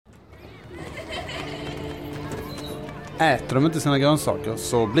Äter de inte sina grönsaker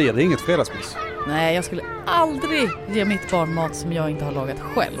så blir det inget fredagsmys. Nej, jag skulle aldrig ge mitt barn mat som jag inte har lagat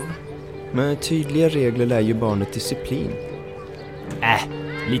själv. Men tydliga regler lär ju barnet disciplin.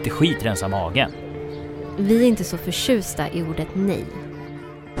 Lite skit rensar magen. Vi är inte så förtjusta i ordet nej.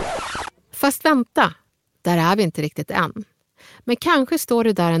 Fast vänta, där är vi inte riktigt än. Men kanske står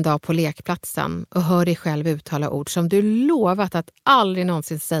du där en dag på lekplatsen och hör dig själv uttala ord som du lovat att aldrig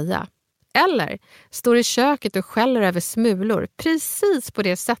någonsin säga. Eller står i köket och skäller över smulor precis på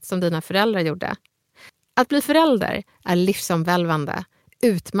det sätt som dina föräldrar gjorde. Att bli förälder är livsomvälvande,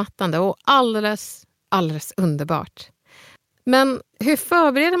 utmattande och alldeles underbart. Men hur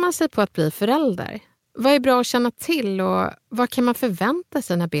förbereder man sig på att bli förälder? Vad är bra att känna till och vad kan man förvänta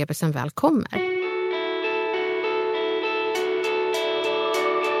sig när bebisen väl kommer?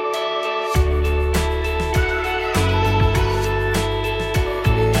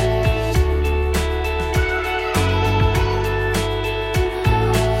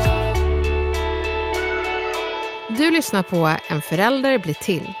 Du lyssnar på En förälder blir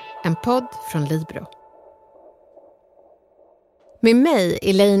till, en podd från Libro. Med mig,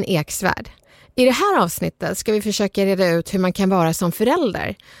 Elaine Eksvärd. I det här avsnittet ska vi försöka reda ut hur man kan vara som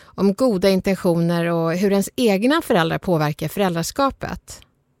förälder, om goda intentioner och hur ens egna föräldrar påverkar föräldraskapet.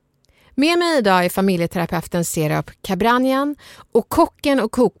 Med mig idag är familjeterapeuten Serap Kabranyan och kocken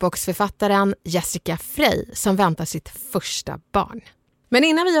och kokboxförfattaren Jessica Frey som väntar sitt första barn. Men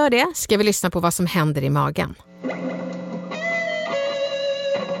innan vi gör det ska vi lyssna på vad som händer i magen.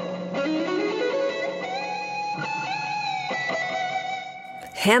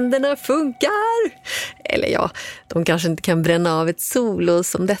 Händerna funkar! Eller ja, de kanske inte kan bränna av ett solo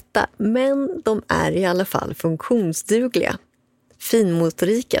som detta, men de är i alla fall funktionsdugliga.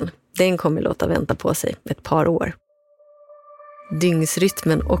 Finmotoriken, den kommer låta vänta på sig ett par år.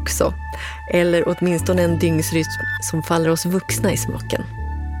 Dygnsrytmen också, eller åtminstone en dygnsrytm som faller oss vuxna i smaken.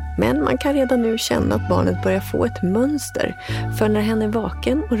 Men man kan redan nu känna att barnet börjar få ett mönster för när hen är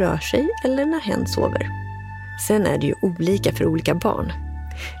vaken och rör sig eller när hen sover. Sen är det ju olika för olika barn.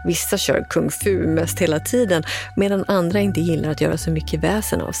 Vissa kör kung fu mest hela tiden medan andra inte gillar att göra så mycket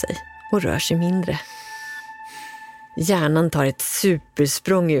väsen av sig och rör sig mindre. Hjärnan tar ett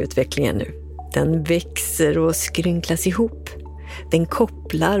supersprång i utvecklingen nu. Den växer och skrynklas ihop. Den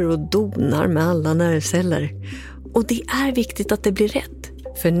kopplar och donar med alla nervceller. Och det är viktigt att det blir rätt.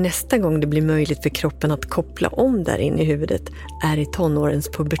 För nästa gång det blir möjligt för kroppen att koppla om där inne i huvudet är i tonårens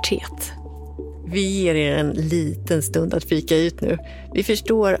pubertet. Vi ger er en liten stund att fika ut nu. Vi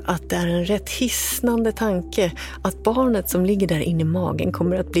förstår att det är en rätt hisnande tanke att barnet som ligger där inne i magen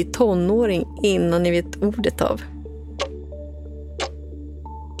kommer att bli tonåring innan ni vet ordet av.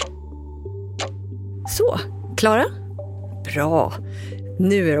 Så, klara? Bra.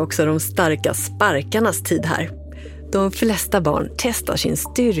 Nu är också de starka sparkarnas tid här. De flesta barn testar sin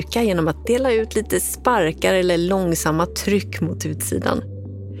styrka genom att dela ut lite sparkar eller långsamma tryck mot utsidan.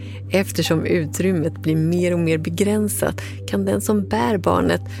 Eftersom utrymmet blir mer och mer begränsat kan den som bär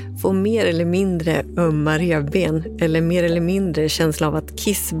barnet få mer eller mindre ömma revben eller mer eller mindre känsla av att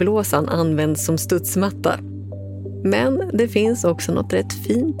kissblåsan används som studsmatta. Men det finns också något rätt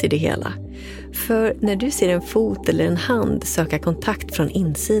fint i det hela. För när du ser en fot eller en hand söka kontakt från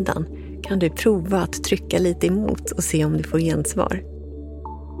insidan kan du prova att trycka lite emot och se om du får gensvar.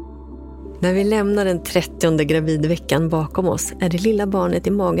 När vi lämnar den 30:e gravidveckan bakom oss är det lilla barnet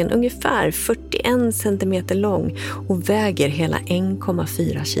i magen ungefär 41 centimeter lång och väger hela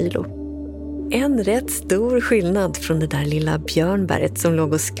 1,4 kilo. En rätt stor skillnad från det där lilla björnberget som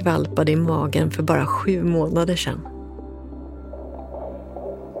låg och skvalpade i magen för bara 7 månader sedan.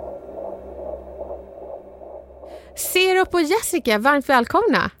 Serap och Jessica, varmt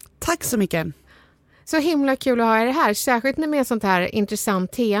välkomna! Tack så mycket! Så himla kul att ha er här, särskilt med ett sånt här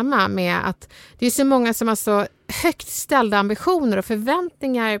intressant tema med att det är så många som har så högt ställda ambitioner och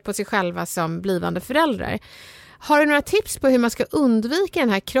förväntningar på sig själva som blivande föräldrar. Har du några tips på hur man ska undvika den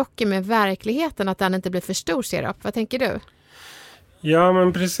här krocken med verkligheten, att den inte blir för stor, Serap? Vad tänker du? Ja,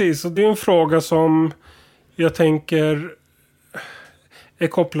 men precis. Och det är en fråga som jag tänker är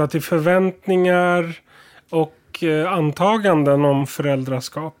kopplad till förväntningar och antaganden om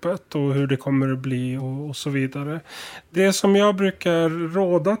föräldraskapet och hur det kommer att bli och så vidare. Det som jag brukar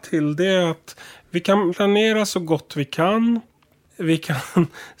råda till, det är att vi kan planera så gott vi kan. Vi kan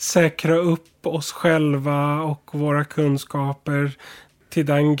säkra upp oss själva och våra kunskaper till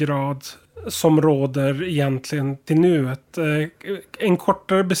den grad som råder egentligen till nuet. En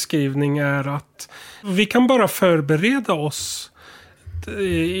kortare beskrivning är att vi kan bara förbereda oss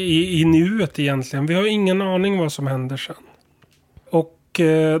i nuet egentligen. Vi har ingen aning vad som händer sen. Och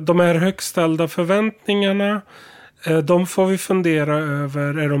de här högställda förväntningarna De får vi fundera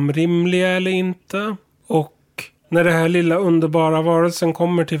över, är de rimliga eller inte? Och när det här lilla underbara varelsen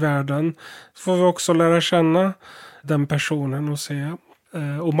kommer till världen får vi också lära känna den personen och se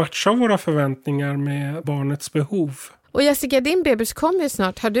och matcha våra förväntningar med barnets behov. Och Jessica, din bebis kommer ju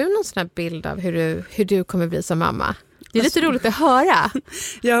snart. Har du någon sån här bild av hur du kommer bli som mamma? Det är lite roligt att höra.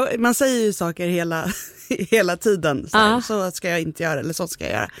 Ja, man säger ju saker hela tiden. Så ska jag inte göra eller så ska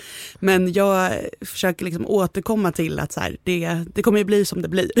jag göra. Men jag försöker liksom återkomma till att så här, det kommer ju bli som det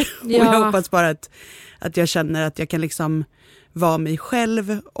blir. Ja. Och jag hoppas bara att jag känner att jag kan liksom vara mig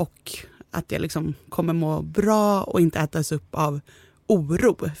själv och att jag liksom kommer må bra och inte ätas upp av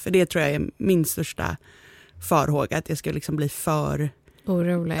oro. För det tror jag är min största farhåga, att jag ska liksom bli för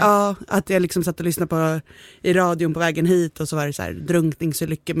orolig. Ja, att jag liksom satt och lyssnade på i radion på vägen hit och så var det så här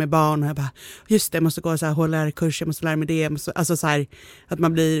drunkningsolyckor med barn och jag bara, just det, jag måste gå så här HLR-kurs, jag måste lära mig det. Alltså så här, att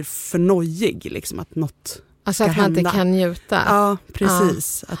man blir för nojig liksom, att något alltså ska att man hända. inte kan njuta. Ja,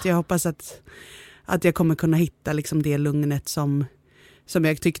 precis. Att jag hoppas att jag kommer kunna hitta liksom det lugnet som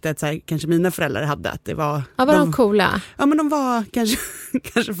jag tyckte att så här, kanske mina föräldrar hade. Att det var, var de coola? Ja, men de var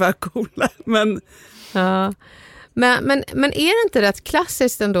kanske för coola. Men... Ja. Men är det inte rätt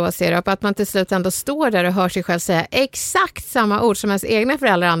klassiskt ändå, ser upp, att man till slut ändå står där och hör sig själv säga exakt samma ord som ens egna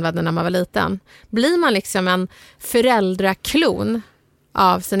föräldrar använde när man var liten? Blir man liksom en föräldraklon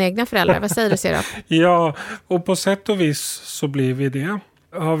av sina egna föräldrar? Vad säger du, Serap? Ja, och på sätt och vis så blir vi det.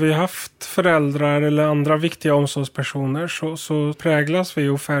 Har vi haft föräldrar eller andra viktiga omsorgspersoner så präglas vi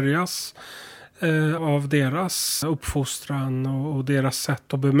och färgas av deras uppfostran och deras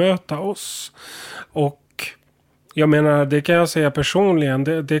sätt att bemöta oss. Och jag menar, det kan jag säga personligen.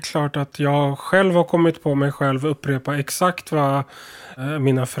 Det är klart att jag själv har kommit på mig själv att upprepa exakt vad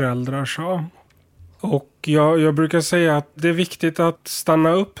mina föräldrar sa. Och jag brukar säga att det är viktigt att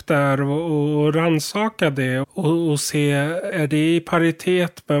stanna upp där och rannsaka det. Och se, är det i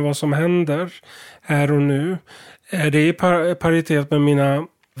paritet med vad som händer här och nu? Är det i paritet med mina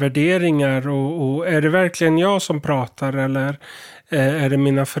värderingar? Och är det verkligen jag som pratar eller är det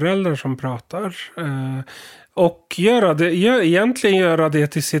mina föräldrar som pratar? Och egentligen göra det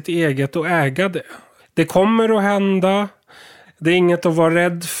till sitt eget och äga det. Det kommer att hända. Det är inget att vara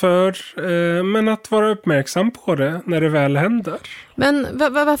rädd för. Men att vara uppmärksam på det när det väl händer. Men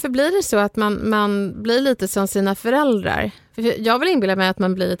varför blir det så att man blir lite som sina föräldrar? För jag vill inbilla mig att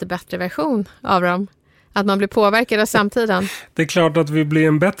man blir lite bättre version av dem. Att man blir påverkad av samtiden. Det är klart att vi blir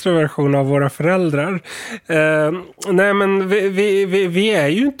en bättre version av våra föräldrar. Nej, men vi är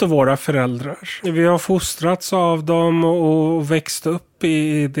ju inte våra föräldrar. Vi har fostrats av dem och växt upp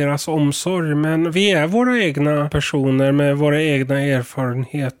i deras omsorg. Men vi är våra egna personer med våra egna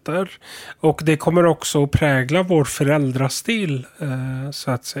erfarenheter. Och det kommer också att prägla vår föräldrastil,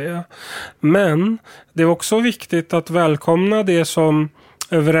 så att säga. Men det är också viktigt att välkomna det som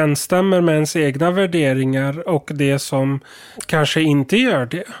överensstämmer med ens egna värderingar och det som kanske inte gör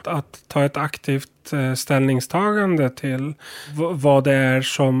det. Att ta ett aktivt ställningstagande till vad det är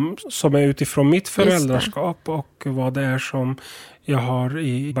som är utifrån mitt föräldraskap och vad det är som jag har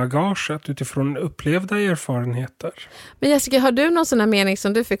i bagaget utifrån upplevda erfarenheter. Men Jessica, har du någon sån här mening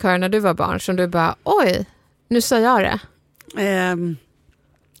som du fick höra när du var barn som du bara, oj, nu sa jag det?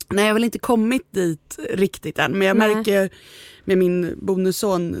 Nej, jag har väl inte kommit dit riktigt än, men jag märker med min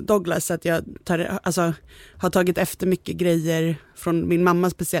bonusson Douglas att jag har tagit efter mycket grejer från min mamma,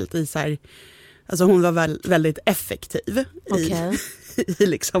 speciellt i så här, alltså hon var väldigt effektiv i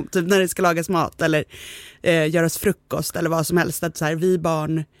liksom, typ när det ska lagas mat eller göras frukost eller vad som helst, att så här, vi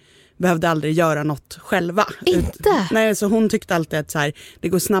barn behövde aldrig göra något själva. Inte? Nej, så hon tyckte alltid att så här, det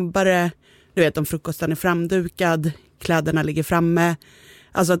går snabbare, du vet, om frukosten är framdukad, kläderna ligger framme.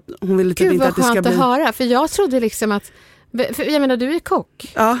 Alltså hon ville typ inte att det ska bli... Gud vad skönt att höra, för jag trodde liksom att, för jag menar, du är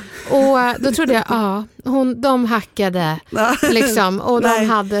kock. Ja. Och då trodde jag, de hackade liksom, och de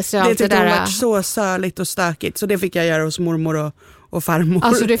hade så allt det där. Det varit så sörligt och stökigt, så det fick jag göra hos mormor och farmor.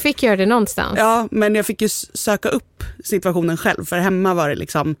 Alltså du fick göra det någonstans? Ja, men jag fick ju söka upp situationen själv, för hemma var det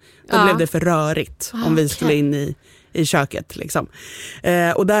liksom, då blev det för rörigt om vi skulle in i köket liksom.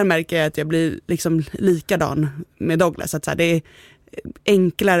 Och där märker jag att jag blir liksom likadan med Douglas, att så här, det är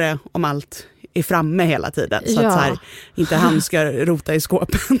enklare om allt är framme hela tiden, så att så här, inte han ska rota i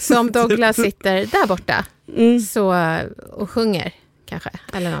skåpen. Så om Douglas sitter där borta och sjunger, kanske?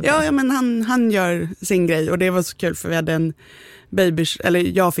 Eller någonting. Ja, men han gör sin grej och det var så kul för vi hade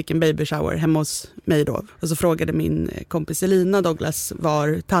jag fick en baby shower hemma hos mig då. Och så frågade min kompis Elina Douglas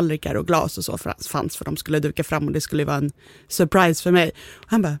var tallrikar och glas och så fanns för de skulle duka fram och det skulle vara en surprise för mig. Och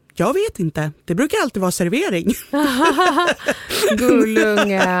han bara, jag vet inte. Det brukar alltid vara servering.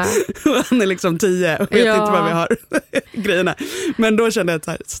 Gullunga. Han är liksom 10 och vet inte vad vi har grejerna. Men då kände jag att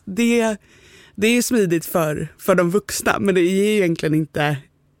så här, det är smidigt för de vuxna men det är egentligen inte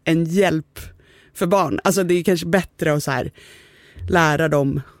en hjälp för barn. Alltså det är kanske bättre att så här lära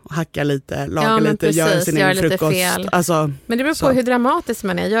dem att hacka lite, laga lite, göra sin egen frukost. Alltså, men det beror på hur dramatisk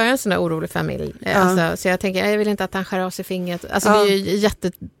man är. Jag är en sån där orolig familj. Alltså, så jag tänker, jag vill inte att han skär av sig fingret. Alltså det är ju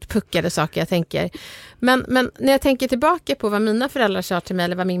jättepuckade saker jag tänker. Men när jag tänker tillbaka på vad mina föräldrar sa till mig,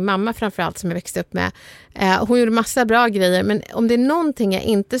 eller vad min mamma framförallt som jag växte upp med. Hon gjorde massa bra grejer, men om det är någonting jag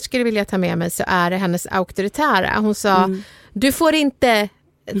inte skulle vilja ta med mig så är det hennes auktoritära. Hon sa, du får inte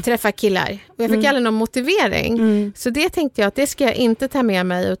träffa killar. Och jag fick aldrig någon motivering. Så det tänkte jag att det ska jag inte ta med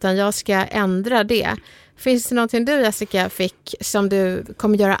mig utan jag ska ändra det. Finns det någonting du, Jessica, fick som du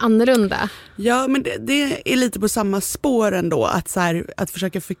kommer göra annorlunda? Ja, men det är lite på samma spår ändå. Att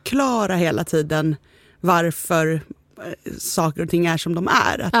försöka förklara hela tiden varför saker och ting är som de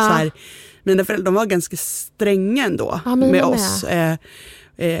är. Att så här, mina föräldrar de var ganska stränga ändå med oss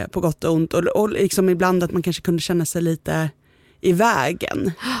på gott och ont. Och liksom ibland att man kanske kunde känna sig lite i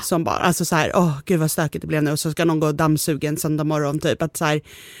vägen som bara, alltså så här, gud vad stökigt det blev nu och så ska någon gå och dammsuga en söndag morgon typ, att så här,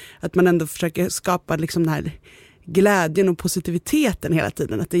 att man ändå försöker skapa liksom den här glädjen och positiviteten hela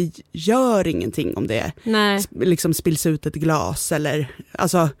tiden, att det gör ingenting om det liksom spills ut ett glas eller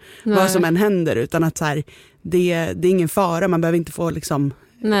alltså vad som än händer, utan att så här, det är ingen fara, man behöver inte få liksom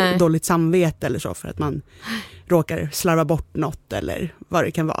dåligt samvete eller så för att man råkar slarva bort något eller vad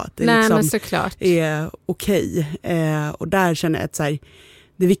det kan vara. Att det liksom är okej. Och där känner jag att så här,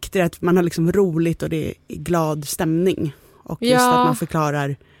 det är viktigt att man har liksom roligt och det är glad stämning. Och just att man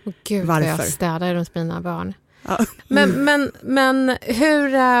förklarar varför. Jag städar runt mina barn. Ja. Men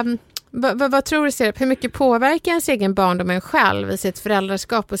hur... Vad tror du, Serap? Hur mycket påverkar ens egen barndom en själv i sitt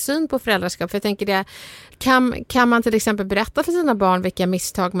föräldraskap och syn på föräldraskap? För jag tänker det, kan man till exempel berätta för sina barn vilka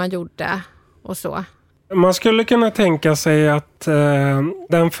misstag man gjorde och så? Man skulle kunna tänka sig att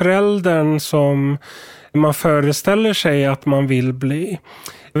den föräldern som man föreställer sig att man vill bli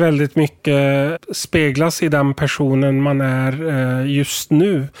väldigt mycket speglas i den personen man är just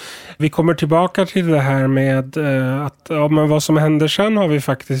nu. Vi kommer tillbaka till det här med att men vad som händer sen har vi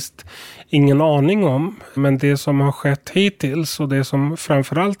faktiskt ingen aning om. Men det som har skett hittills och det som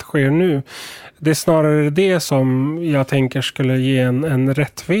framförallt sker nu, det är snarare det som jag tänker skulle ge en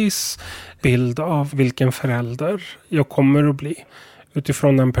rättvis bild av vilken förälder jag kommer att bli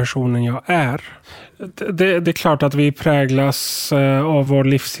utifrån den personen jag är. Det är klart att vi präglas av vår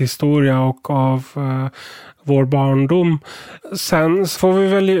livshistoria och av vår barndom. Sen får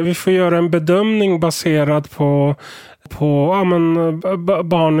vi får göra en bedömning baserad på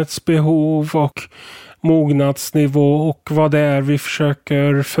barnets behov och mognadsnivå och vad det är vi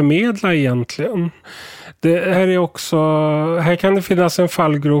försöker förmedla egentligen. Här kan det finnas en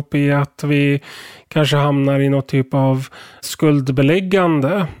fallgrop i att vi kanske hamnar i något typ av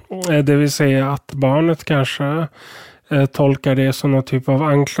skuldbeläggande. Det vill säga att barnet kanske tolkar det som någon typ av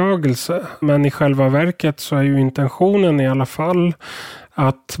anklagelse. Men i själva verket så är ju intentionen i alla fall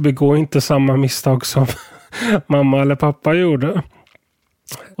att begå inte samma misstag som mamma eller pappa gjorde.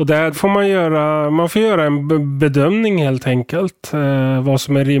 Och där får man får göra en bedömning helt enkelt. Vad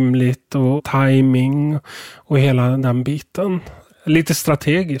som är rimligt och timing och hela den biten. Lite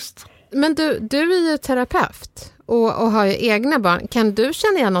strategiskt. Men du är ju terapeut och har ju egna barn. Kan du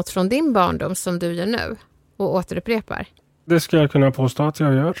känna igen något från din barndom som du gör nu och återupprepar? Det ska jag kunna påstå att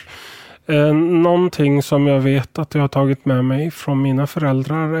jag gör. Någonting som jag vet att jag har tagit med mig från mina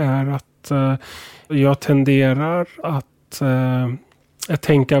föräldrar är att jag tenderar att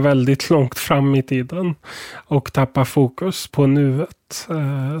tänka väldigt långt fram i tiden och tappa fokus på nuet.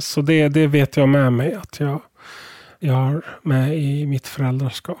 Så det vet jag med mig att jag har med i mitt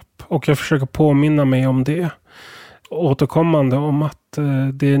föräldraskap. Och jag försöker påminna mig om det återkommande, om att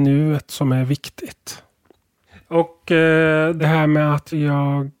det är nuet som är viktigt. Och det här med att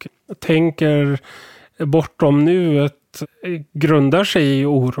jag tänker bortom nuet grundar sig i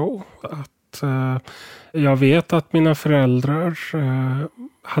oro. Att jag vet att mina föräldrar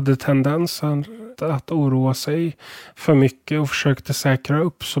hade tendensen att oroa sig för mycket och försökte säkra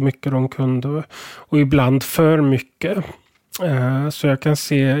upp så mycket de kunde. Och ibland för mycket. Så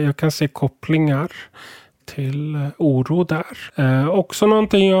jag kan se kopplingar till oro där. Också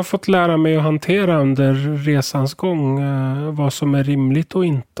någonting jag har fått lära mig att hantera under resans gång. Vad som är rimligt och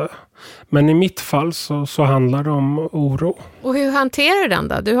inte. Men i mitt fall så handlar det om oro. Och hur hanterar du den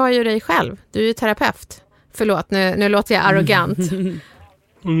då? Du har ju dig själv. Du är ju terapeut. Förlåt, nu låter jag arrogant.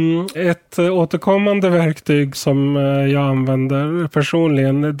 Ett återkommande verktyg som jag använder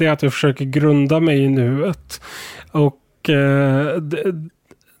personligen, det är att jag försöker grunda mig i nuet. Och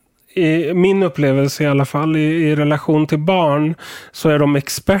i min upplevelse i alla fall i relation till barn så är de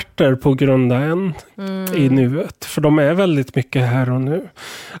experter på att grunda en i nuet. För de är väldigt mycket här och nu.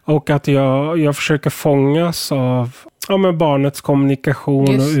 Och att jag försöker fångas av barnets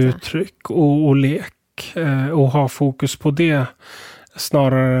kommunikation och uttryck och lek. Och ha fokus på det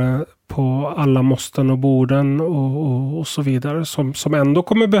snarare på alla måsten och borden och så vidare som ändå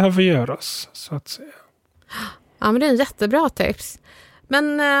kommer behöva göras, så att säga. Ja, men det är en jättebra tips.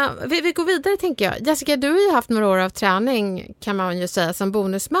 Men vi går vidare, tänker jag. Jessica, du har ju haft några år av träning, kan man ju säga, som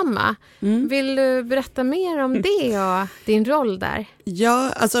bonusmamma. Vill du berätta mer om det och din roll där?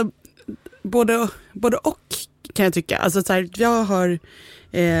 Ja, alltså både och kan jag tycka. Alltså så här,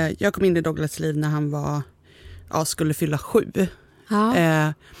 jag kom in i Douglas liv när han skulle fylla 7.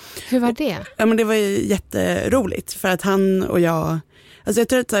 Ja. Hur var det? Ja, men det var ju jätteroligt för att han och jag, alltså jag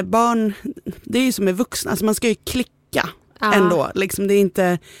tror att så här, barn, det är ju som är vuxna, alltså man ska ju klicka ändå, liksom det är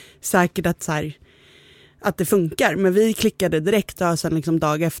inte säkert att så här, att det funkar, men vi klickade direkt och har sen liksom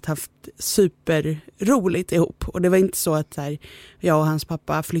dag efter haft superroligt ihop, och det var inte så att så här, jag och hans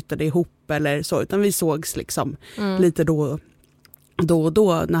pappa flyttade ihop eller så, utan vi sågs liksom lite då och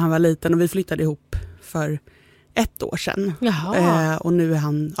då när han var liten, och vi flyttade ihop för 1 år sedan. Och nu är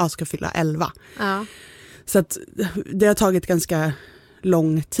han ska fylla 11. Ja. Så att det har tagit ganska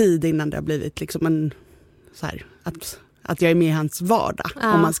lång tid innan det har blivit liksom en så här, att jag är med i hans vardag,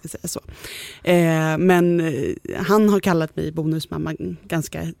 om man ska säga så. Men han har kallat mig bonusmamma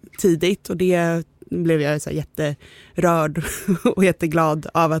ganska tidigt, och det blev jag så här jätterörd och jätteglad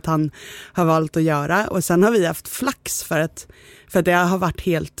av att han har valt att göra. Och sen har vi haft flax för att det har varit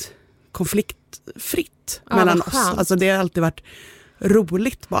helt konfliktfritt mellan oss. Alltså det har alltid varit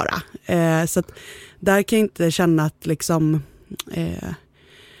roligt bara. Så att där kan jag inte känna att liksom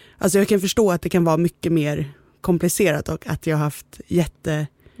alltså jag kan förstå att det kan vara mycket mer komplicerat, och att jag har haft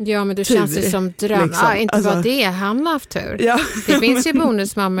Ja, men du känns ju som dröm. Liksom. Ja, inte bara det, han har haft tur. Ja. Det finns ju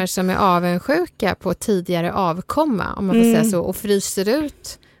bonusmammor som är avundsjuka på tidigare avkomma, om man får säga så, och fryser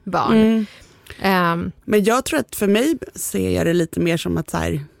ut barn. Men jag tror att för mig ser jag det lite mer som att så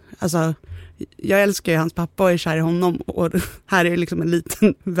här, alltså, jag älskar ju hans pappa och är kär i honom, och här är liksom en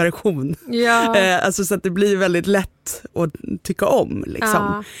liten version. Ja. Alltså så att det blir väldigt lätt att tycka om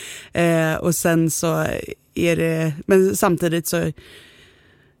liksom. Och sen så är det, men samtidigt så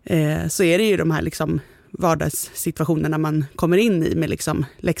är det ju de här liksom vardagssituationerna man kommer in i med liksom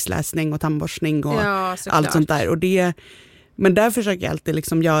läxläsning och tandborstning och allt sånt där. Och men där försöker jag alltid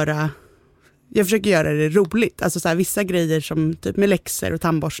liksom göra det roligt. Alltså så här, vissa grejer som typ med läxor och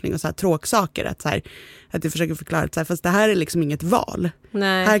tandborstning och så här tråksaker, att jag försöker förklara att så här, fast det här är liksom inget val.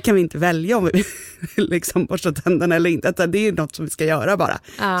 Nej. Här kan vi inte välja om vi liksom borstar tänderna eller inte. Att det är något som vi ska göra bara.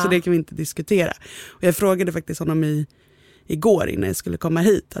 Så det kan vi inte diskutera. Och jag frågade faktiskt honom igår innan jag skulle komma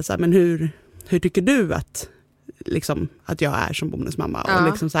hit. Alltså, men hur tycker du att jag är som bonusmamma? Och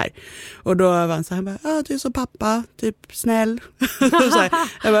liksom så här. Och då var han så här, du är så pappa, typ snäll. Så här.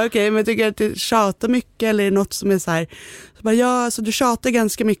 Jag bara, okej, men jag tycker att du tjatar mycket, eller är det något som är så här. Så bara, alltså du tjatar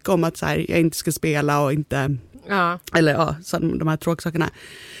ganska mycket om att så här, jag inte ska spela och inte, eller så de här tråksakerna.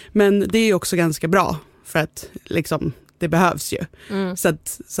 Men det är ju också ganska bra, för att liksom, det behövs ju.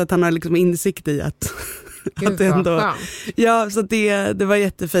 Så att han har liksom insikt i att Gud, att det ändå, så det var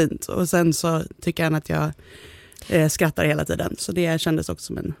jättefint. Och sen så tycker han att jag skrattar hela tiden. Så det kändes också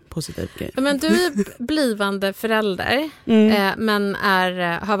som en positiv grej. Men du är blivande förälder, men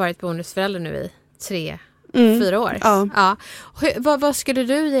har varit bonusförälder nu i 3-4 år. Ja. Vad skulle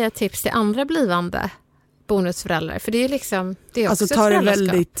du ge tips till andra blivande bonusföräldrar? För det är liksom, det är också alltså ta det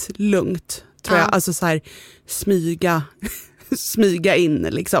väldigt lugnt, tror jag. Alltså så här, smyga in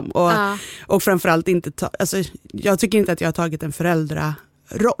liksom. Och framförallt inte alltså, jag tycker inte att jag har tagit en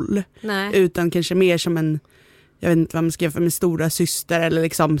föräldraroll. Nej. Utan kanske mer som en, jag vet inte vad man ska göra, för min stora syster eller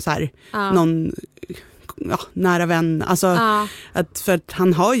liksom så här, någon nära vän. Alltså, för att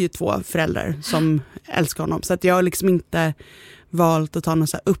han har ju 2 föräldrar som älskar honom. Så att jag har liksom inte valt att ta någon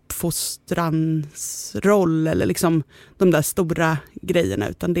så här uppfostransroll eller liksom de där stora grejerna,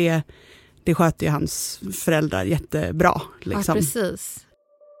 utan det sköter ju hans föräldrar jättebra. Liksom. Ja, precis.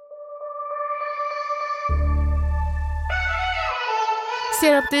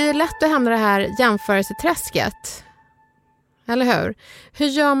 ser att det är lätt att hamna i det här jämförelseträsket. Eller hur? Hur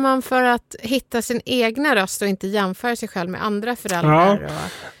gör man för att hitta sin egna röst och inte jämföra sig själv med andra föräldrar?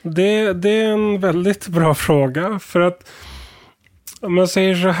 Ja, det är en väldigt bra fråga. För att om man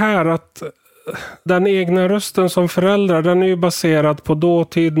säger så här att den egna rösten som föräldrar, den är ju baserad på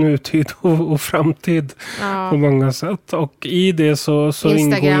dåtid, nutid och framtid på många sätt. Och i det så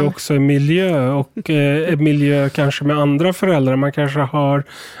ingår ju också miljö och miljö kanske med andra föräldrar. Man kanske har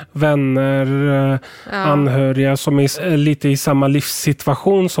vänner, anhöriga som är lite i samma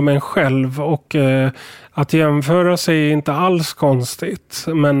livssituation som en själv. Och att jämföra sig är inte alls konstigt.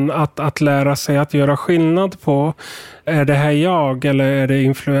 Men att lära sig att göra skillnad på, är det här jag eller är det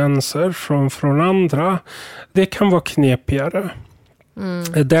influenser från andra? Det kan vara knepigare.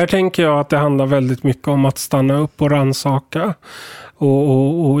 Där tänker jag att det handlar väldigt mycket om att stanna upp och rannsaka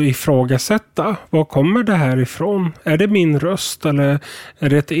och ifrågasätta. Var kommer det här ifrån? Är det min röst eller är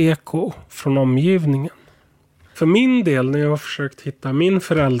det ett eko från omgivningen? För min del, när jag har försökt hitta min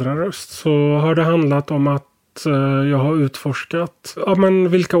föräldraröst, så har det handlat om att jag har utforskat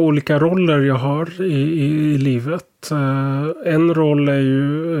vilka olika roller jag har i livet. En roll är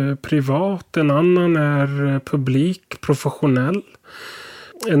ju privat, en annan är publik, professionell.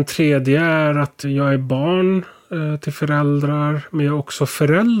 En tredje är att jag är barn till föräldrar, men jag är också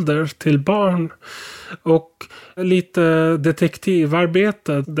förälder till barn. Och lite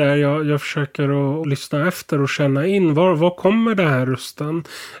detektivarbete där jag försöker att lyssna efter och känna in var kommer det här rösten?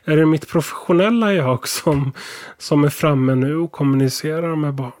 Är det mitt professionella jag som är framme nu och kommunicerar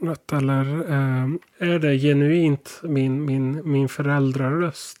med barnet? Eller är det genuint min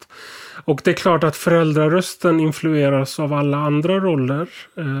föräldraröst? Och det är klart att föräldrarösten influeras av alla andra roller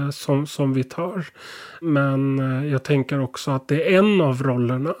som vi tar. Men jag tänker också att det är en av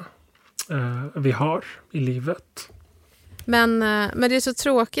rollerna vi har i livet. Men det är så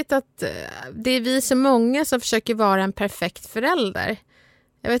tråkigt att det är vi så många som försöker vara en perfekt förälder.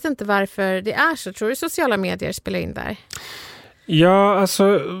 Jag vet inte varför det är så. Tror du sociala medier spelar in där? Ja,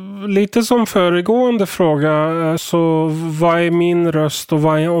 alltså lite som föregående fråga, så vad är min röst och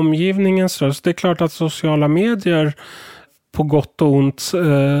vad är omgivningens röst? Det är klart att sociala medier på gott och ont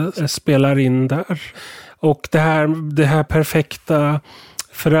spelar in där. Och det här perfekta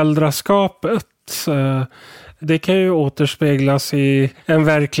föräldraskapet, det kan ju återspeglas i en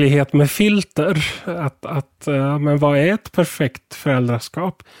verklighet med filter. Men vad är ett perfekt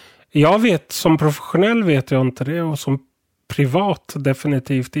föräldraskap? Jag vet, som professionell vet jag inte det, och som privat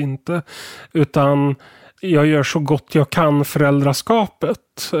definitivt inte. Utan jag gör så gott jag kan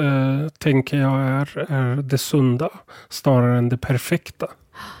föräldraskapet, tänker jag är det sunda snarare än det perfekta.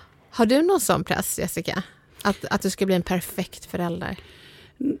 Har du någon sån press, Jessica? Att du ska bli en perfekt förälder?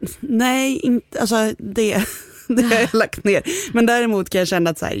 Nej, inte, alltså det har jag lagt ner. Men däremot kan jag känna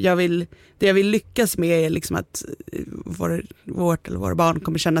att så här, det jag vill lyckas med är liksom att våra barn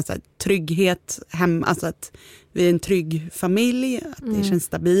kommer känna så här, trygghet hemma, alltså att vi är en trygg familj, att det känns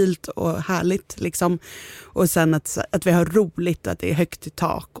stabilt och härligt liksom. Och sen att vi har roligt, att det är högt i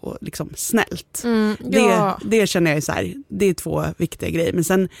tak och liksom snällt. Det känner jag är så här, det är 2 viktiga grejer. Men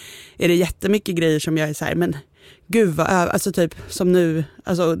sen är det jättemycket grejer som jag är så här, men gud vad alltså typ som nu,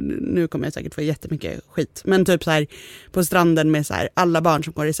 alltså nu kommer jag säkert få jättemycket skit, men typ så här på stranden med så här alla barn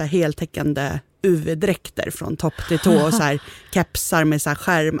som går i så här heltäckande UV-dräkter från topp till tå och så här kepsar med så här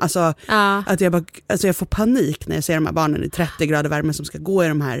skärm, alltså att jag får panik när jag ser de här barnen i 30 grader värme som ska gå i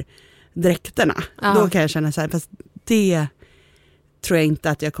de här dräkterna. Då kan jag känna så här, fast det tror jag inte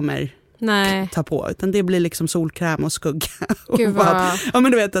att jag kommer ta på, utan det blir liksom solkräm och skugga. Gud, ja,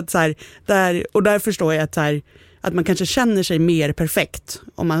 men du vet att så här, där förstår jag att så här, att man kanske känner sig mer perfekt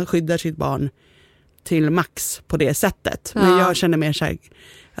om man skyddar sitt barn till max på det sättet. Men jag känner mer så här,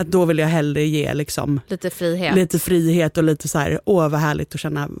 att då vill jag hellre ge liksom lite frihet och lite så här, vad härligt att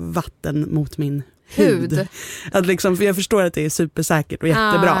känna vatten mot min hud. Att liksom, för jag förstår att det är supersäkert och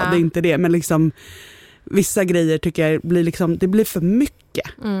jättebra, det är inte det, men liksom vissa grejer tycker jag blir liksom, det blir för mycket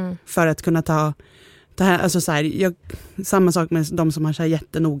för att kunna ta här, alltså så här, samma sak med de som har så här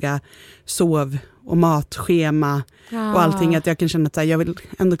jättenoga sov- och matschema och allting, att jag kan känna att så här, jag vill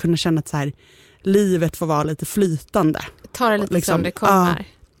ändå kunna känna att så här, livet får vara lite flytande. Ta det lite liksom, som det kommer.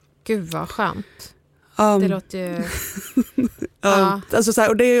 Gud vad skönt. Det låter ju... Alltså så här,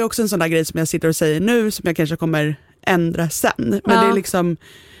 och det är också en sån där grej som jag sitter och säger nu som jag kanske kommer ändra sen. Men det är liksom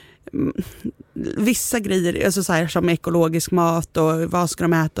vissa grejer, alltså så här, som ekologisk mat och vad ska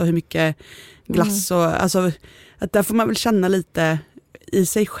de äta och hur mycket glass och alltså, att där får man väl känna lite i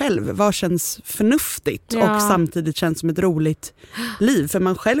sig själv vad känns förnuftigt och samtidigt känns som ett roligt liv, för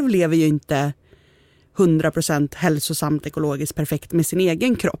man själv lever ju inte 100% hälsosamt, ekologiskt perfekt med sin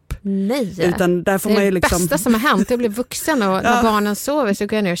egen kropp. Nej, utan där får man ju liksom... bästa som har hänt. Jag blev vuxen och när barnen sover så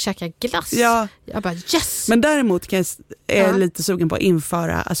går jag ner och käkar glass. Ja. Jag bara yes! Men däremot är jag lite sugen på att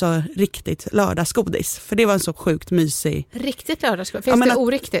införa riktigt lördagsgodis. För det var en så sjukt mysig... Riktigt lördagsgodis? Finns det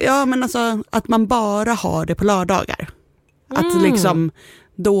oriktigt? Ja, men alltså att man bara har det på lördagar. Att liksom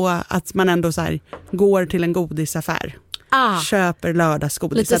då att man ändå så här går till en godisaffär. Köper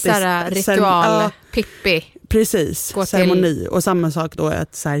lördagsgodis. Lite så här ritual, Pippi. Precis, ceremoni. Och samma sak då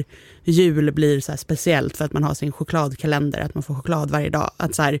att så här, jul blir så här speciellt för att man har sin chokladkalender, att man får choklad varje dag.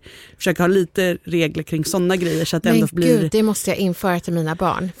 Att så här, försöka ha lite regler kring sådana grejer så att det ändå blir... Gud, det måste jag införa till mina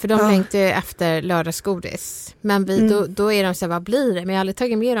barn. För de längtar ju efter lördagsgodis. Men då är de så här, vad blir det? Men jag har aldrig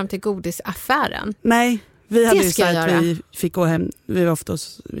tagit med dem till godisaffären. Nej. Vi hade ju så att vi fick gå hem, vi var ofta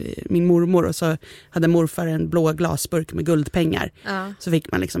hos min mormor och så hade morfar en blå glasburk med guldpengar. Så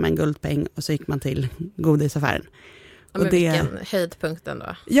fick man liksom en guldpeng och så gick man till godisaffären. Ja, men vilken höjdpunkt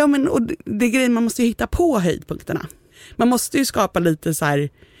då? Ja, men och det grejen, man måste ju hitta på höjdpunkterna. Man måste ju skapa lite så här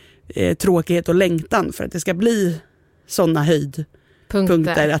tråkighet och längtan för att det ska bli sådana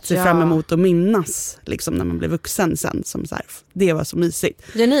höjdpunkter att se fram emot och minnas liksom när man blir vuxen sen som så här, det var så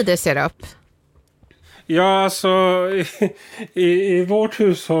mysigt. Gör ni det, ser upp? Ja, alltså i vårt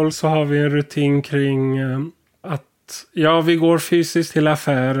hushåll så har vi en rutin kring att vi går fysiskt till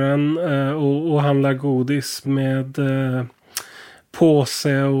affären och handlar godis med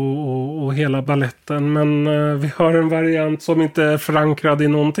påse och hela balletten. Men vi har en variant som inte är förankrad i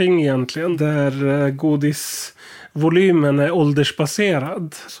någonting egentligen. Där godisvolymen är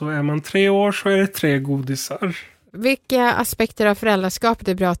åldersbaserad. Så är man 3 år så är det 3 godisar. Vilka aspekter av föräldraskapet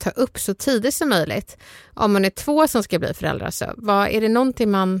är bra att ta upp så tidigt som möjligt? Om man är 2 som ska bli föräldrar, så är det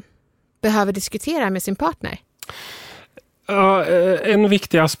någonting man behöver diskutera med sin partner? Ja, en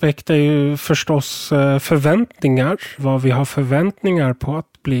viktig aspekt är ju förstås förväntningar. Vad vi har förväntningar på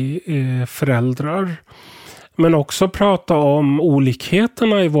att bli föräldrar. Men också prata om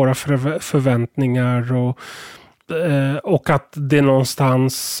olikheterna i våra förväntningar och att det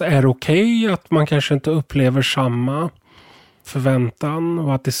någonstans är okej att man kanske inte upplever samma förväntan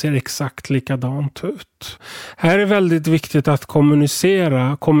och att det ser exakt likadant ut. Här är väldigt viktigt att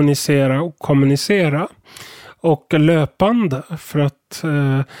kommunicera och löpande, för att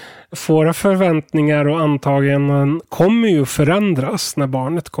våra förväntningar och antaganden kommer ju förändras när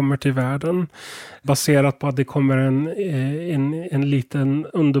barnet kommer till världen, baserat på att det kommer en liten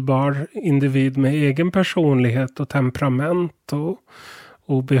underbar individ med egen personlighet och temperament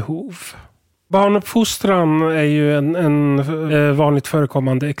och behov. Barnuppfostran är ju en vanligt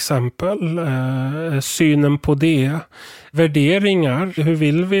förekommande exempel. Synen på det. Värderingar. Hur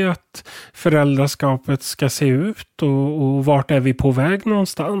vill vi att föräldraskapet ska se ut? Och vart är vi på väg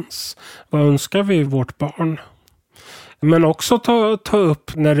någonstans? Vad önskar vi vårt barn? Men också ta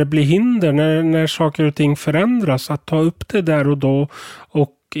upp när det blir hinder. När saker och ting förändras. Att ta upp det där och då.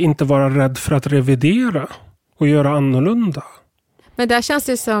 Och inte vara rädd för att revidera. Och göra annorlunda. Men där känns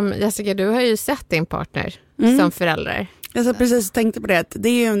det som, Jessica, du har ju sett din partner som förälder. Jag precis tänkte på det, att det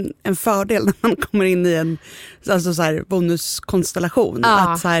är ju en fördel när man kommer in i en så här bonuskonstellation.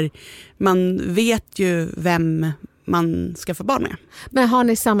 Att så här, man vet ju vem man ska få barn med. Men har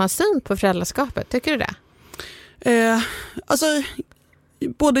ni samma syn på föräldraskapet, tycker du det? Alltså,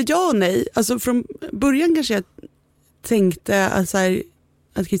 både ja och nej. Alltså från början kanske jag tänkte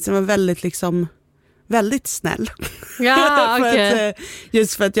att Christian var väldigt snäll. Ja, okay.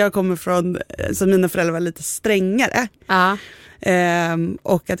 Just för att jag kommer från, så mina föräldrar var lite strängare.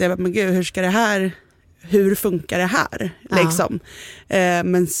 Och att jag bara, men gud, hur funkar det här? Liksom.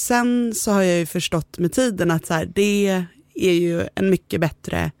 Men sen så har jag ju förstått med tiden att så här, det är ju en mycket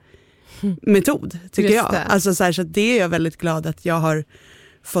bättre metod, tycker jag. Alltså så det är jag väldigt glad att jag har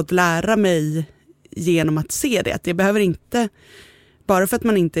fått lära mig genom att se det. Att det behöver inte, bara för att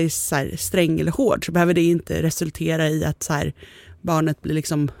man inte är så här sträng eller hård, så behöver det inte resultera i att så här, barnet blir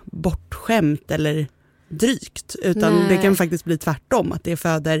liksom bortskämt eller drygt. Utan det kan faktiskt bli tvärtom, att det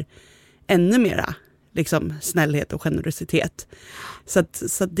föder ännu mera liksom snällhet och generositet.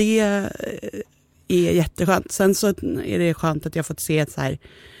 Så det är jätteskönt. Sen så är det skönt att jag fått se att så här,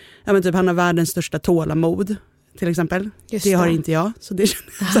 ja, men typ, han har världens största tålamod till exempel. Det har inte jag, så det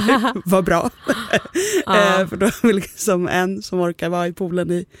var bra. För då är det liksom en som orkar vara i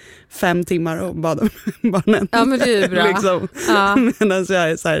poolen i 5 timmar och bada med barnen. Ja, men det är bra. Liksom. Medan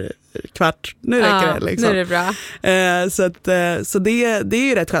jag är så här kvart, nu räcker det. Liksom. Nu är det bra. Så det är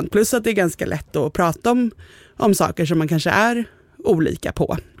ju rätt skönt. Plus att det är ganska lätt att prata om saker som man kanske är olika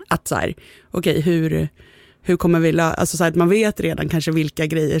på. Att så här, okej, hur kommer vi alltså så här, att man vet redan kanske vilka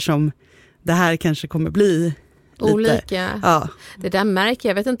grejer som det här kanske kommer bli olika. Ja. Det där märker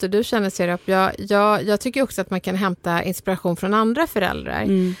jag. Vet inte hur du känner, Serap. Jag tycker också att man kan hämta inspiration från andra föräldrar.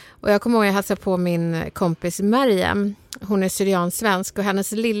 Och jag kommer ihåg att jag hälsade på min kompis Mariam. Hon är syriansvensk och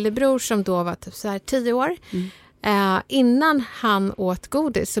hennes lillebror som då var typ så här 10 år. Innan han åt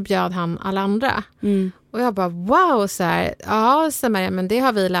godis så bjöd han alla andra. Och jag bara wow, så här, ja, så Mariam, men det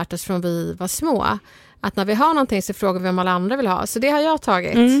har vi lärt oss från vi var små. Att när vi har någonting så frågar vi om alla andra vill ha. Så det har jag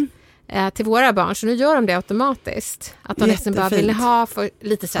tagit till våra barn. Så nu gör de det automatiskt. Att de liksom bara vill ha, för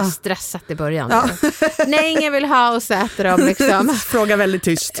lite så här stressat i början. Ja. Nej, ingen vill ha, och så äter de liksom. Fråga väldigt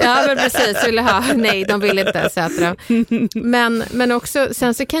tyst. Ja, men precis, vill ha. Nej, de vill inte, så äter de. Men också,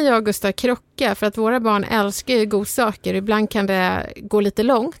 sen så kan jag och Gustav krocka. För att våra barn älskar ju godsaker. Ibland kan det gå lite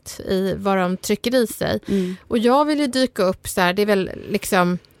långt i vad de trycker i sig. Och jag vill ju dyka upp så här, det är väl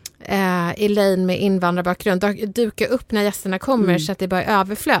liksom... Elaine med invandrarbakgrund duka upp när gästerna kommer så att det bara är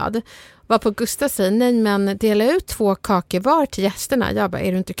överflöd. Vad på Gustav säger, nej men dela ut 2 kakor var till gästerna. Jag bara,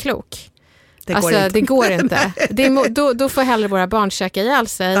 är du inte klok? Det går inte. Då får hellre våra barn käka ihjäl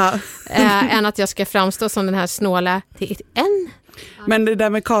sig än att jag ska framstå som den här snåla. Det är en. Men det där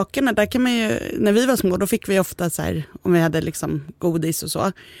med kakorna, där kan man ju, när vi var små då fick vi ofta så här, om vi hade liksom godis och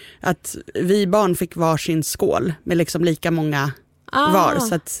så, att vi barn fick varsin skål med liksom lika många var,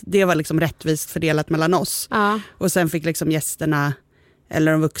 så att det var liksom rättvist fördelat mellan oss. Och sen fick liksom gästerna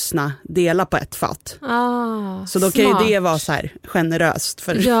eller de vuxna dela på ett fat. Så då kan ju det vara så här generöst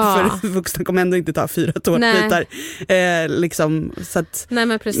för vuxna kommer ändå inte ta 4 tårtbitar. Liksom, så att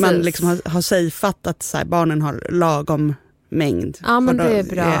man liksom har safeat att så här, barnen har lagom mängd. Ja, men det är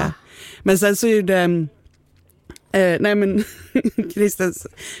bra. Men sen så är det nej men Christens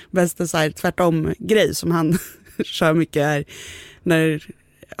bästa så här, tvärtom grej som han kör mycket är när,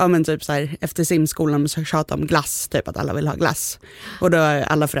 ja men typ så här, efter simskolan så tjatar om glass, typ att alla vill ha glass. Och då har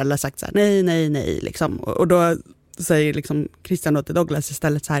alla föräldrar sagt så här, nej liksom. Och då säger liksom Christian då till Douglas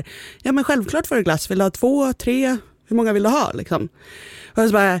istället så här, ja men självklart får du glass, vill du ha 2, 3, hur många vill du ha liksom? Och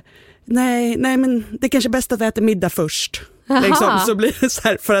så bara, nej men det är kanske bäst att vi äter middag först. Liksom, så blir det så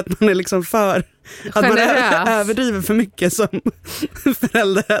här för att man är liksom för att man överdriver för mycket som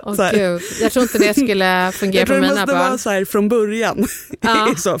förälder. Så här. Gud. Jag tror inte det skulle fungera på mina barn. Jag tror det måste vara så här från början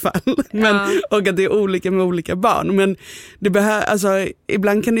i så fall. Men, och att det är olika med olika barn. Men det alltså,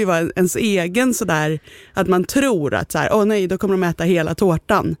 ibland kan det ju vara ens egen sådär att man tror att så här, nej, då kommer de äta hela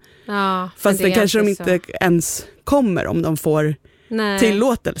tårtan. Fast det kanske de inte ens kommer om de får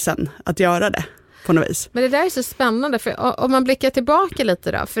tillåtelsen att göra det. På något vis. Men det där är så spännande, för om man blickar tillbaka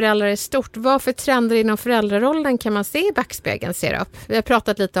lite då, föräldrar är stort, vad för trender inom föräldrarollen kan man se i backspegeln, Serap? Vi har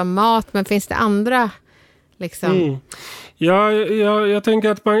pratat lite om mat, men finns det andra liksom? Ja, jag tänker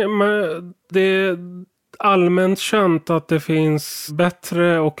att det är allmänt känt att det finns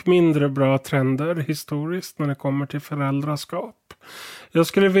bättre och mindre bra trender historiskt när det kommer till föräldraskap. Jag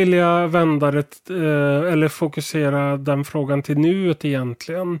skulle vilja vända det, eller fokusera den frågan till nuet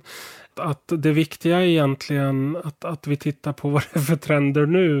egentligen. Att det viktiga är egentligen att vi tittar på vad det är för trender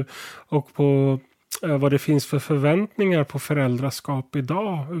nu och på vad det finns för förväntningar på föräldraskap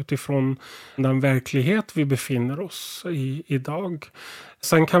idag utifrån den verklighet vi befinner oss i idag.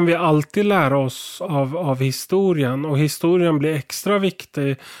 Sen kan vi alltid lära oss av historien, och historien blir extra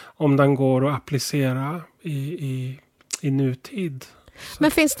viktig om den går att applicera i nutid.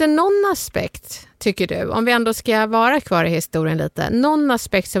 Men finns det någon aspekt, tycker du, om vi ändå ska vara kvar i historien lite, någon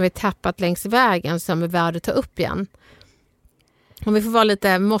aspekt som vi tappat längs vägen som är värd att ta upp igen? Om vi får vara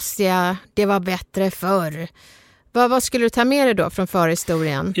lite mossiga, det var bättre förr. Vad skulle du ta med dig då från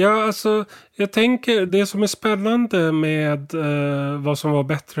förhistorien? Ja, alltså jag tänker det som är spännande med vad som var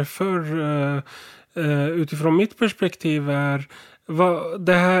bättre förr utifrån mitt perspektiv är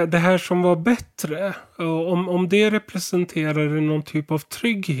det här som var bättre, om det representerar någon typ av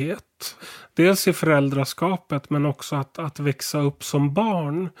trygghet, dels i föräldraskapet men också att växa upp som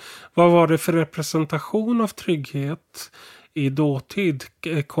barn. Vad var det för representation av trygghet i dåtid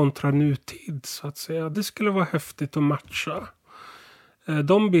kontra nutid, så att säga? Det skulle vara häftigt att matcha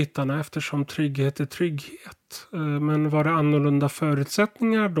de bitarna, eftersom trygghet är trygghet. Men var det annorlunda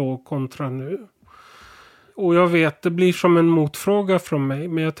förutsättningar då kontra nu? Och jag vet, det blir som en motfråga från mig.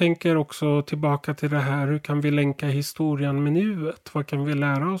 Men jag tänker också tillbaka till det här. Hur kan vi länka historien med nuet? Vad kan vi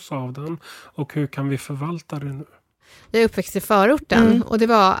lära oss av den? Och hur kan vi förvalta det nu? Jag är uppväxt i förorten. Och det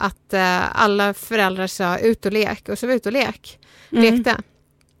var att alla föräldrar sa ut och lek. Och så var ut och lekte.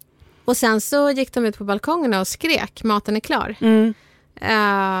 Och sen så gick de ut på balkongerna och skrek. Maten är klar.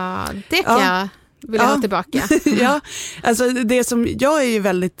 Det kan jag vilja ha tillbaka. Ja, alltså det som jag är ju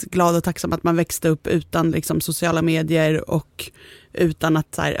väldigt glad och tacksam att man växte upp utan liksom sociala medier och utan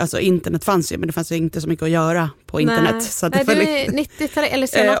att så här, alltså internet fanns ju, men det fanns ju inte så mycket att göra på internet. Nej. Så att Nej, det är 90-tal eller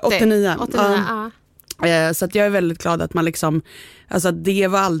sen 80? 89. 89 ja. Så att jag är väldigt glad att man liksom, alltså det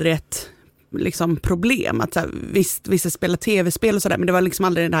var aldrig ett liksom problem. Att så här, visst, vissa spelar tv-spel och sådär, men det var liksom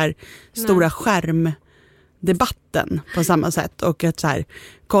aldrig den här stora skärmdebatten på samma sätt. Och att så här,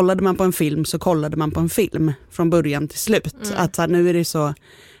 kollade man på en film så kollade man på en film från början till slut. Att så här, nu är det så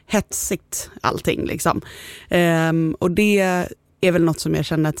hetsigt allting liksom. Och det är väl något som jag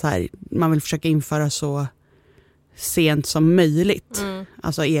känner att så här, man vill försöka införa så sent som möjligt.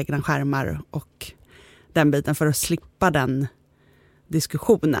 Alltså egna skärmar och den biten, för att slippa den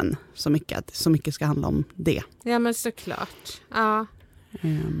diskussionen så mycket, att så mycket ska handla om det. Ja, men såklart. Ja.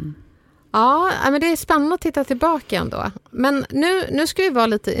 Ja, men det är spännande att titta tillbaka ändå. Men nu ska vi vara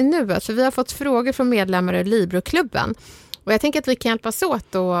lite i nuet, för vi har fått frågor från medlemmar i Libroklubben. Och jag tänker att vi kan hjälpas åt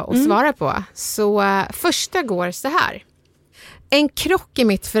då och svara på. Så första går så här. En krock i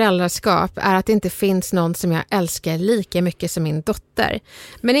mitt föräldraskap är att det inte finns någon som jag älskar lika mycket som min dotter.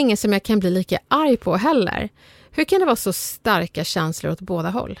 Men ingen som jag kan bli lika arg på heller. Hur kan det vara så starka känslor åt båda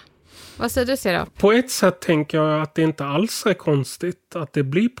håll? Vad säger du, Sera? På ett sätt tänker jag att det inte alls är konstigt att det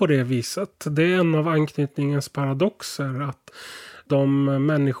blir på det viset. Det är en av anknytningens paradoxer, att de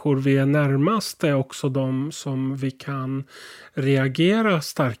människor vi är närmast är också de som vi kan reagera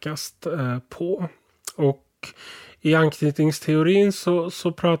starkast på. Och i anknytningsteorin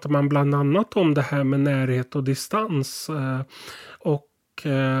så pratar man bland annat om det här med närhet och distans. Och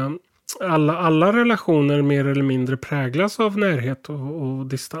alla relationer mer eller mindre präglas av närhet och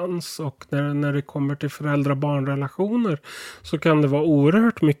distans. Och när det kommer till föräldrar-barnrelationer så kan det vara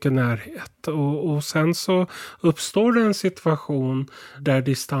oerhört mycket närhet. Och sen så uppstår det en situation där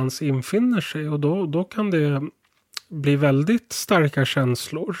distans infinner sig. Och då kan det bli väldigt starka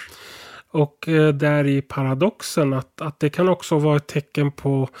känslor. Och där i paradoxen att det kan också vara ett tecken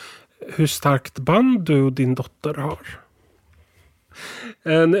på hur starkt band du och din dotter har.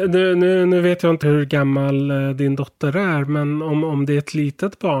 Nu vet jag inte hur gammal din dotter är, men om det är ett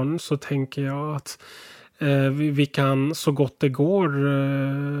litet barn så tänker jag att vi kan så gott det går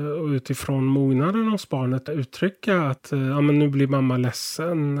utifrån mognaden hos barnet uttrycka att ja, men nu blir mamma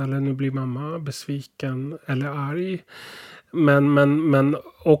ledsen eller nu blir mamma besviken eller arg. Men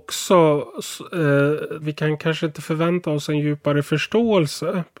också vi kan kanske inte förvänta oss en djupare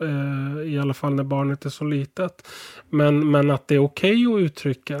förståelse, i alla fall när barnet är så litet. Men att det är okej att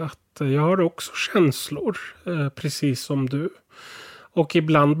uttrycka att jag har också känslor, precis som du. Och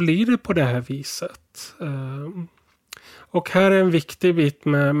ibland blir det på det här viset. Och här är en viktig bit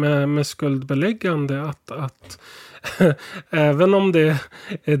med skuldbeläggande att även om det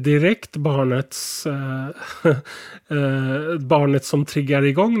är direkt barnet som triggar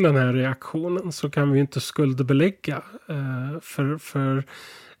igång den här reaktionen, så kan vi inte skuldbelägga. För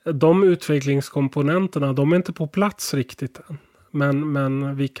de utvecklingskomponenterna, de är inte på plats riktigt än.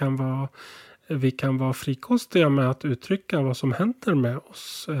 Men vi kan vara frikostiga med att uttrycka vad som händer med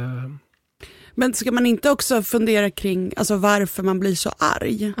oss. Men ska man inte också fundera kring alltså varför man blir så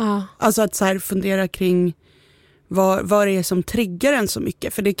arg? Alltså att så här fundera kring vad det är som triggar en så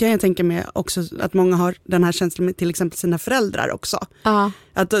mycket. För det kan jag tänka mig också, att många har den här känslan med till exempel sina föräldrar också.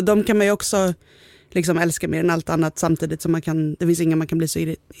 Att de kan man ju också liksom älska mer än allt annat, samtidigt som det finns inga man kan bli så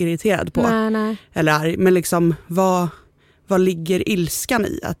irriterad på. Nej. Eller arg. Men liksom vad ligger ilskan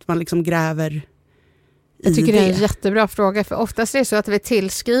i? Att man liksom gräver i Jag tycker det är en jättebra fråga, för oftast är det så att vi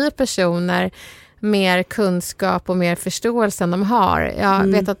tillskriver personer mer kunskap och mer förståelse än de har. Jag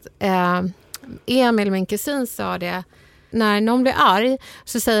vet att Emil, min kusin, sa det. När någon blir arg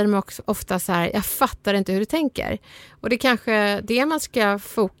så säger de också ofta så här: jag fattar inte hur du tänker. Och det är kanske det man ska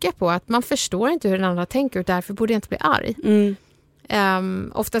foka på, att man förstår inte hur den andra tänker och därför borde jag inte bli arg.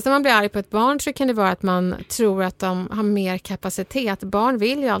 Oftast när man blir arg på ett barn så kan det vara att man tror att de har mer kapacitet. Barn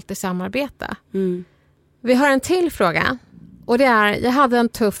vill ju alltid samarbeta. Vi har en till fråga. Och det är, jag hade en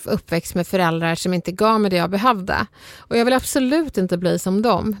tuff uppväxt med föräldrar som inte gav mig det jag behövde. Och jag vill absolut inte bli som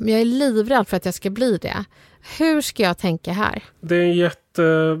dem. Men jag är livrädd för att jag ska bli det. Hur ska jag tänka här? Det är en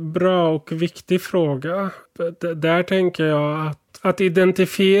jättebra och viktig fråga. Där tänker jag att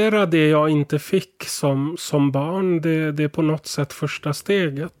identifiera det jag inte fick som barn, det är på något sätt första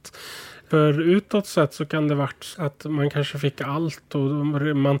steget. För utåt sett så kan det vara att man kanske fick allt och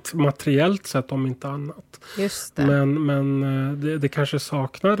materiellt sett om inte annat. Just det. Men det kanske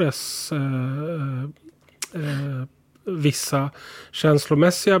saknades vissa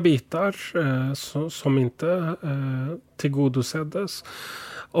känslomässiga bitar som inte tillgodoseddes.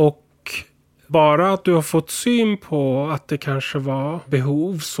 Och Bara att du har fått syn på att det kanske var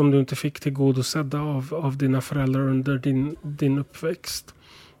behov som du inte fick tillgodosedda av dina föräldrar under din uppväxt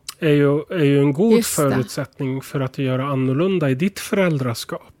är ju en god förutsättning för att göra annorlunda i ditt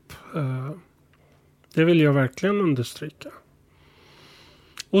föräldraskap. Det vill jag verkligen understryka.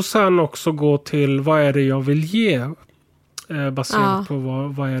 Och sen också gå till vad är det jag vill ge baserat på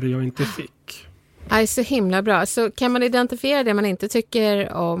vad är det jag inte fick. Ja, så himla bra. Så kan man identifiera det man inte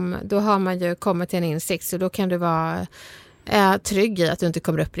tycker om, då har man ju kommit till en insikt. Så då kan du vara trygg i att du inte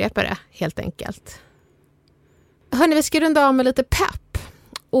kommer upprepa det, helt enkelt. Hörrni, vi ska runda av med lite pepp.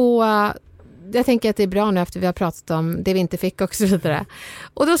 Och jag tänker att det är bra nu efter vi har pratat om det vi inte fick och så vidare.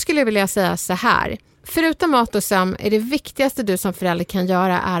 Och då skulle jag vilja säga så här. Förutom mat och sömn är det viktigaste du som förälder kan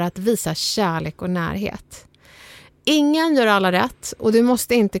göra är att visa kärlek och närhet. Ingen gör alla rätt och du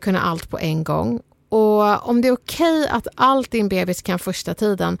måste inte kunna allt på en gång. Och om det är okej att allt din bebis kan första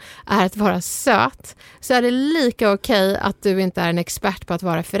tiden är att vara söt, så är det lika okej att du inte är en expert på att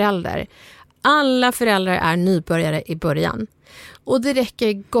vara förälder. Alla föräldrar är nybörjare i början. Och det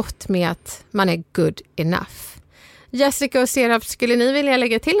räcker gott med att man är good enough. Jessica och Serap, skulle ni vilja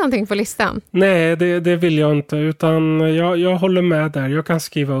lägga till någonting på listan? Nej, det vill jag inte. Utan jag håller med där. Jag kan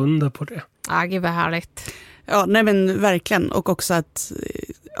skriva under på det. Ja, gud vad härligt. Ja, nej men verkligen. Och också att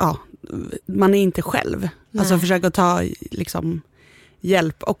man är inte själv. Nej. Alltså försöka ta liksom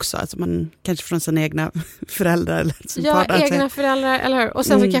hjälp också. Alltså man kanske från sina egna föräldrar. Eller egna föräldrar, eller hur? Och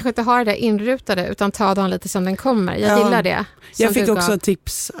sen så kanske inte ha det där inrutade utan ta dem lite som den kommer. Jag gillar det. Jag fick också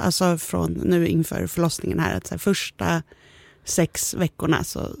tips alltså från nu inför förlossningen här. Att så här, första 6 veckorna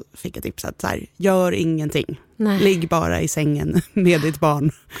så fick jag tips att så här, gör ingenting. Nej. Ligg bara i sängen med ditt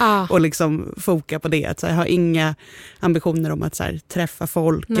barn och liksom foka på det. Att så här, ha inga ambitioner om att så här, träffa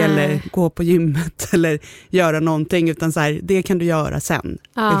folk eller gå på gymmet eller göra någonting, utan så här, det kan du göra sen.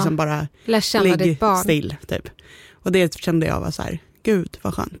 Liksom bara ligg still typ. Och det kände jag var så här, gud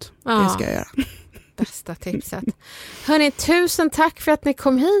vad skönt. Det ska jag göra. Bästa tipset. Hörrni, tusen tack för att ni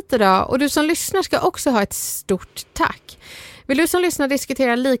kom hit idag. Och du som lyssnar ska också ha ett stort tack. Vill du som lyssnar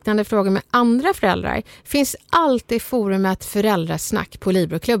diskutera liknande frågor med andra föräldrar, finns alltid forumet Föräldrasnack på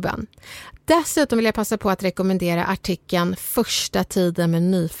Libroklubben. Dessutom vill jag passa på att rekommendera artikeln Första tiden med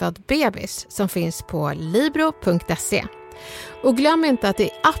nyfödd bebis som finns på libro.se. Och glöm inte att i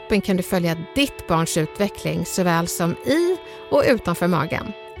appen kan du följa ditt barns utveckling såväl som i och utanför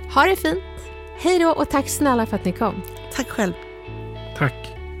magen. Ha det fint! Hej då och tack snälla för att ni kom. Tack själv.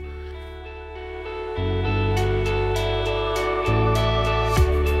 Tack.